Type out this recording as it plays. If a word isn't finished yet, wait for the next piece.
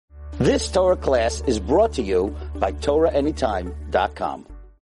This Torah class is brought to you by TorahAnytime.com.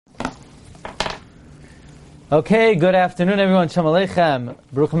 Okay, good afternoon, everyone. Shalom Aleichem.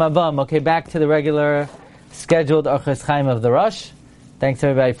 Baruchim Abam. Okay, back to the regular scheduled Orchos Chaim of the Rosh. Thanks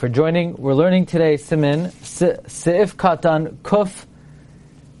everybody for joining. We're learning today Siman Seif Katan Kuf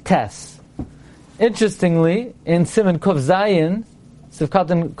Tes. Interestingly, in Siman Kuf Zayin, Seif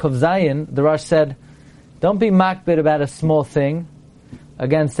Katan Kuf Zayin, the Rosh said, don't be makbid about a small thing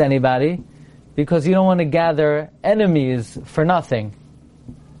against anybody, because you don't want to gather enemies for nothing.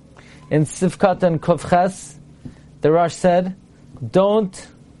 In Seif Katan Kuf Ches, the Rosh said, don't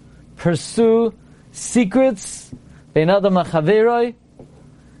pursue secrets, meaning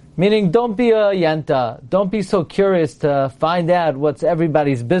don't be a yanta, don't be so curious to find out what's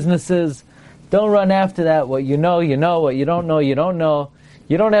everybody's businesses. Don't run after that. What you know, what you don't know, you don't know.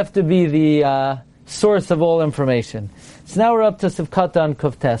 You don't have to be the source of all information. So now we're up to Seif Katan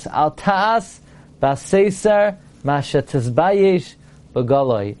Kuf Tes. Al ta'as ba'seisar masha tizbayesh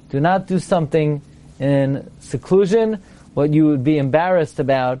b'galoi. Do not do something in seclusion, what you would be embarrassed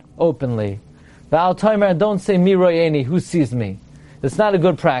about openly. V'al toimer, don't say mi royeni, who sees me. It's not a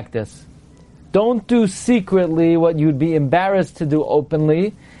good practice. Don't do secretly what you'd be embarrassed to do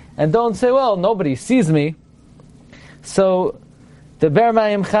openly, and don't say, well, nobody sees me. So the Ber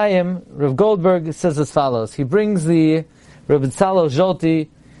Mayim Chaim, Rav Goldberg, says as follows. He brings the Rav Tzalel Zolti,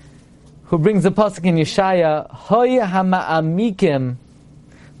 who brings the pasuk in Yeshaya, Hoy hama'amikim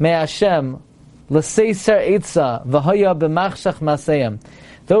me'Hashem l'seiser etza v'hoya b'machshach maseyem.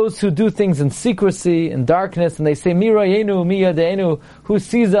 Those who do things in secrecy, in darkness, and they say, Mi royenu, mi yadeinu, who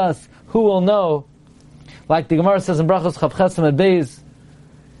sees us, who will know? Like the Gemara says in Brachos Chav Chesem and Beis,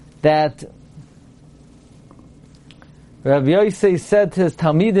 that Rabbi Yosei said to his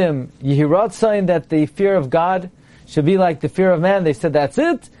Talmidim, Yehiratzayin, that the fear of God should be like the fear of man. They said, that's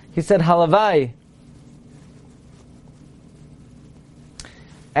it? He said, Halavai.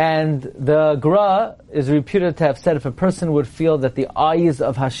 And the Gra is reputed to have said, if a person would feel that the eyes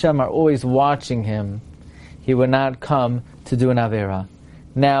of Hashem are always watching him, he would not come to do an Avera.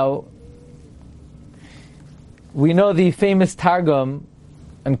 Now, we know the famous Targum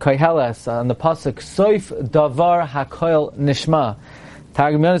in Koheles, on the pasuk, Soif davar hakoil nishma.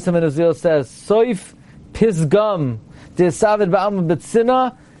 Targum Yonasan ben Uzziel says, Soif pisgam de'esavid ba'alma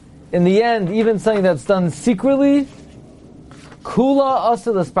b'tzina. In the end, even something that's done secretly, Kula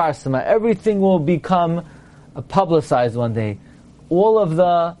asel esparsima. Everything will become publicized one day. All of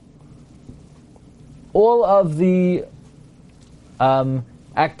the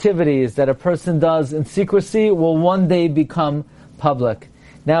activities that a person does in secrecy will one day become public.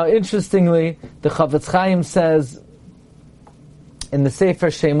 Now, interestingly, the Chavetz Chaim says in the Sefer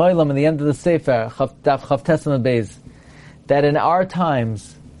Shem Olam, in the end of the Sefer, Daf Chav Tes Amud Beis, that in our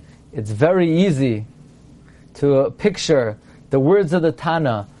times it's very easy to picture the words of the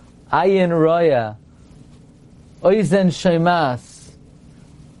Tana, Ayin Roya, Oizen Shemas.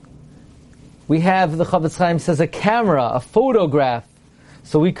 We have, the Chavetz Chaim says, a camera, a photograph,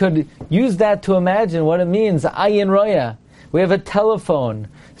 so we could use that to imagine what it means, Ayin Roya. We have a telephone,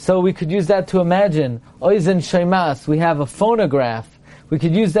 so we could use that to imagine, Oizen Shemas. We have a phonograph, we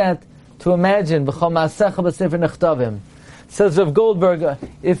could use that to imagine, B'chol Ma'asecha B'Sefer Nechtavim. Says Rav Goldberg,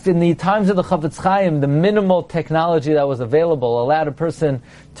 if in the times of the Chavetz Chaim, the minimal technology that was available allowed a person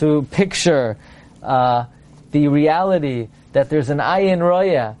to picture the reality that there's an Ayin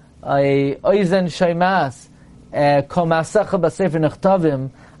Roya, a Oizen Shaimas, Kol Ma'asecha B'Sefer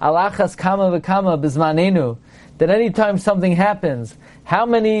Nechtavim, Alachas Kama V'Kama B'Zmanenu, that anytime something happens, how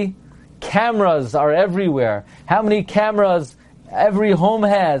many cameras are everywhere? How many cameras every home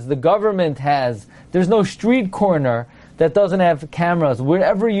has, the government has? There's no street corner that doesn't have cameras.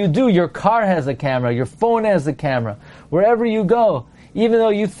 Wherever you do, your car has a camera, your phone has a camera. Wherever you go, even though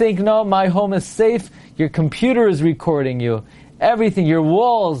you think, no, my home is safe, your computer is recording you. Everything, your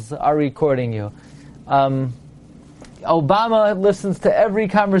walls are recording you. Obama listens to every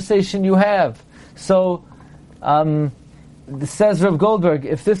conversation you have. So, says Rav Goldberg,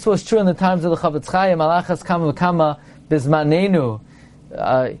 if this was true in the times of the Chavetz Chaim, Alachas Kama V'Kama Bizmanenu,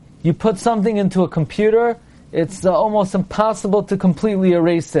 you put something into a computer, it's almost impossible to completely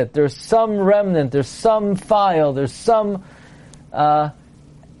erase it. There's some remnant, there's some file, there's some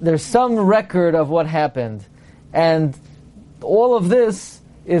record of what happened. And all of this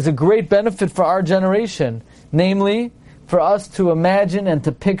is a great benefit for our generation. Namely, for us to imagine and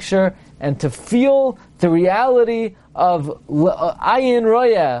to picture and to feel the reality of Ayin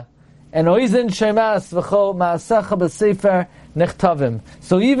Roya and Oizen Shemas V'chol Ma'asecha B'Sefer nechtavim.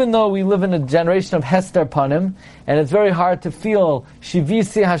 So even though we live in a generation of Hester Panim, and it's very hard to feel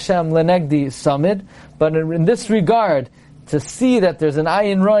Shivisi Hashem Lenegdi Samid, but in this regard, to see that there's an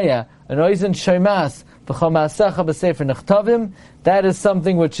ayin roya, an oizen shaymas, v'chomasecha b'sefer nechtavim, that is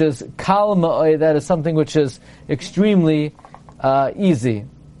something which is kal ma'oy, that is something which is extremely easy.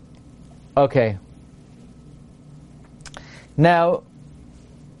 Okay. Now,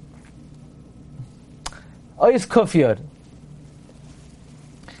 ois kufyod.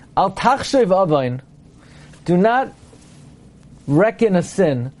 Al tachshev avain, do not reckon a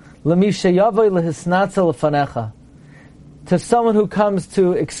sin, l'misha yavoy lehisnatza lefanecha, to someone who comes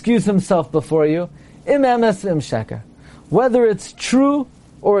to excuse himself before you, im emes im sheker, whether it's true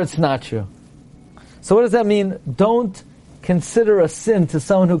or it's not true. So what does that mean? Don't consider a sin to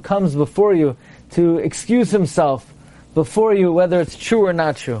someone who comes before you to excuse himself before you, whether it's true or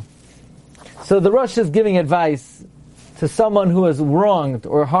not true. So the Rosh is giving advice to someone who is wronged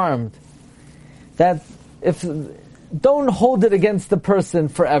or harmed, that don't hold it against the person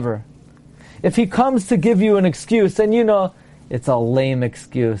forever. If he comes to give you an excuse, and you know it's a lame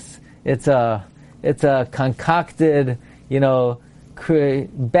excuse, it's a concocted,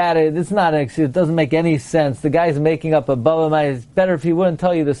 bad. It's not an excuse. It doesn't make any sense. The guy's making up a baba ma'isa. It's better if he wouldn't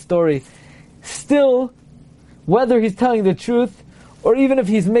tell you the story. Still, whether he's telling the truth or even if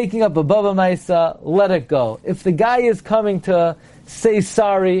he's making up a baba ma'isa, let it go. If the guy is coming to say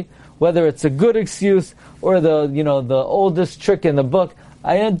sorry, whether it's a good excuse or the oldest trick in the book,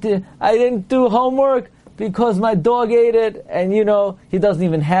 I didn't do homework because my dog ate it, and he doesn't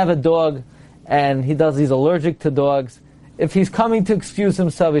even have a dog, and he's allergic to dogs. If he's coming to excuse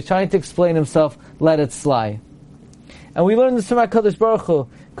himself, he's trying to explain himself, let it slide. And we learn this from HaKadosh Baruch Hu,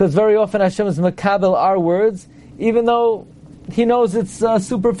 because very often Hashem is makabel our words, even though He knows it's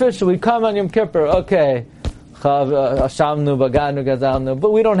superficial. We come on Yom Kippur, okay, ashamnu, baganu, gazalnu,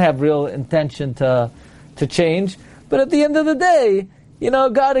 but we don't have real intention to change. But at the end of the day,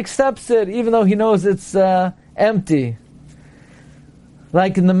 God accepts it, even though He knows it's empty.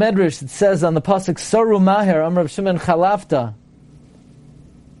 Like in the Medrash, it says on the pasuk, Saru Maher, Amr Rav Shimon Chalafta.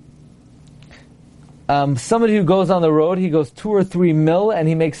 Somebody who goes on the road, he goes 2 or 3 mil, and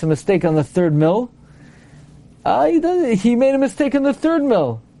he makes a mistake on the 3rd mil. He made a mistake on the 3rd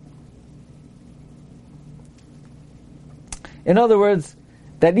mil. In other words,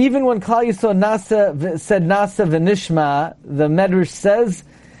 that even when Klal Yisrael said Nasa v'nishma, the Medrash says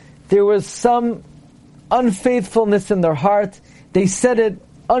there was some unfaithfulness in their heart. They said it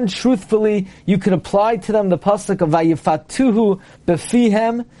untruthfully. You could apply to them the pasuk of Vayifatuhu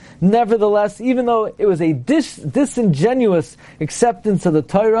befihem. Nevertheless, even though it was a disingenuous acceptance of the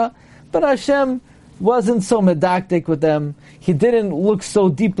Torah, but Hashem wasn't so medactic with them. He didn't look so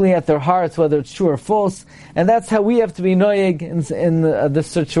deeply at their hearts, whether it's true or false. And that's how we have to be noyeg in this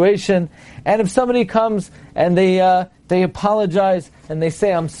situation. And if somebody comes and they apologize and they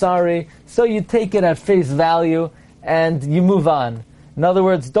say, I'm sorry, so you take it at face value and you move on. In other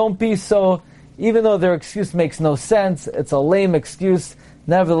words, don't be so, even though their excuse makes no sense, it's a lame excuse,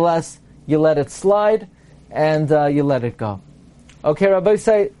 nevertheless, you let it slide and you let it go. Okay, Rabbi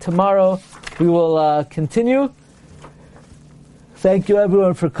say tomorrow we will continue. Thank you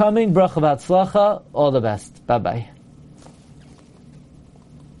everyone for coming. Bracha v'atzlacha. All the best. Bye-bye.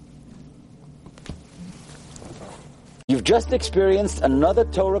 You've just experienced another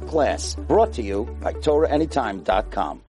Torah class brought to you by TorahAnytime.com.